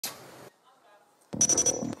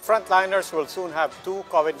Frontliners will soon have two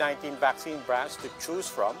COVID-19 vaccine brands to choose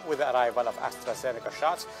from with the arrival of AstraZeneca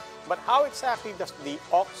shots. But how exactly does the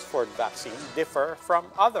Oxford vaccine differ from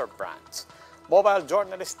other brands? Mobile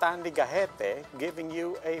journalist Stanley Gajete giving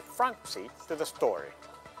you a front seat to the story.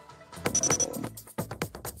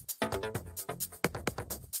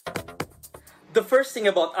 The first thing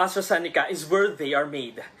about AstraZeneca is where they are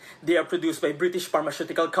made. They are produced by British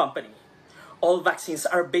pharmaceutical company. All vaccines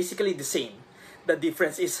are basically the same. The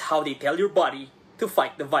difference is how they tell your body to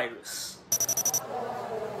fight the virus.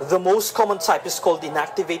 The most common type is called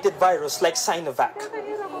inactivated virus like Sinovac.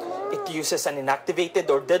 It uses an inactivated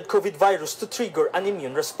or dead COVID virus to trigger an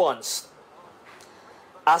immune response.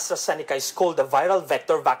 AstraZeneca is called a viral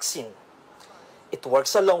vector vaccine. It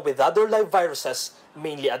works along with other live viruses,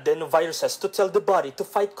 mainly adenoviruses, to tell the body to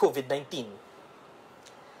fight COVID-19.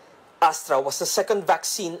 Astra was the second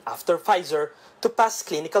vaccine after Pfizer to pass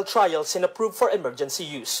clinical trials and approved for emergency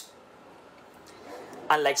use.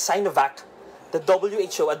 Unlike Sinovac, the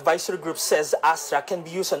WHO advisory group says Astra can be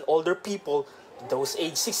used on older people, those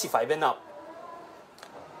aged 65 and up.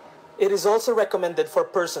 It is also recommended for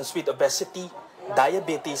persons with obesity,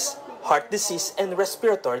 diabetes, heart disease, and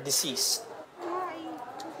respiratory disease.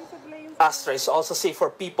 Astra is also safe for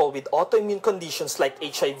people with autoimmune conditions like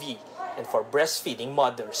HIV and for breastfeeding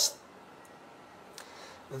mothers.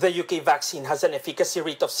 The UK vaccine has an efficacy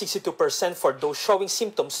rate of 62% for those showing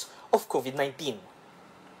symptoms of COVID-19.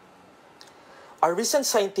 A recent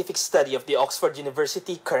scientific study of the Oxford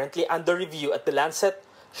University, currently under review at The Lancet,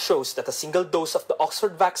 shows that a single dose of the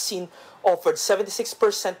Oxford vaccine offered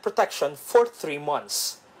 76% protection for 3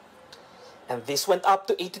 months. And this went up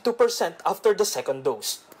to 82% after the second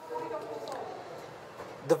dose.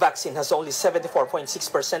 The vaccine has only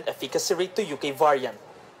 74.6% efficacy rate to UK variant.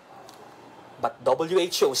 But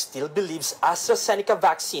WHO still believes AstraZeneca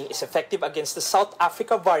vaccine is effective against the South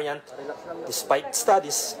Africa variant, despite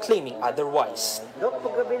studies claiming otherwise.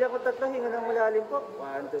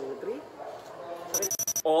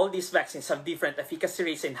 All these vaccines have different efficacy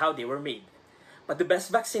rates and how they were made. But the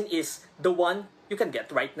best vaccine is the one you can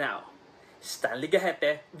get right now. Stanley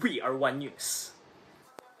Gajete, We Are One News.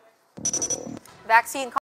 Vaccine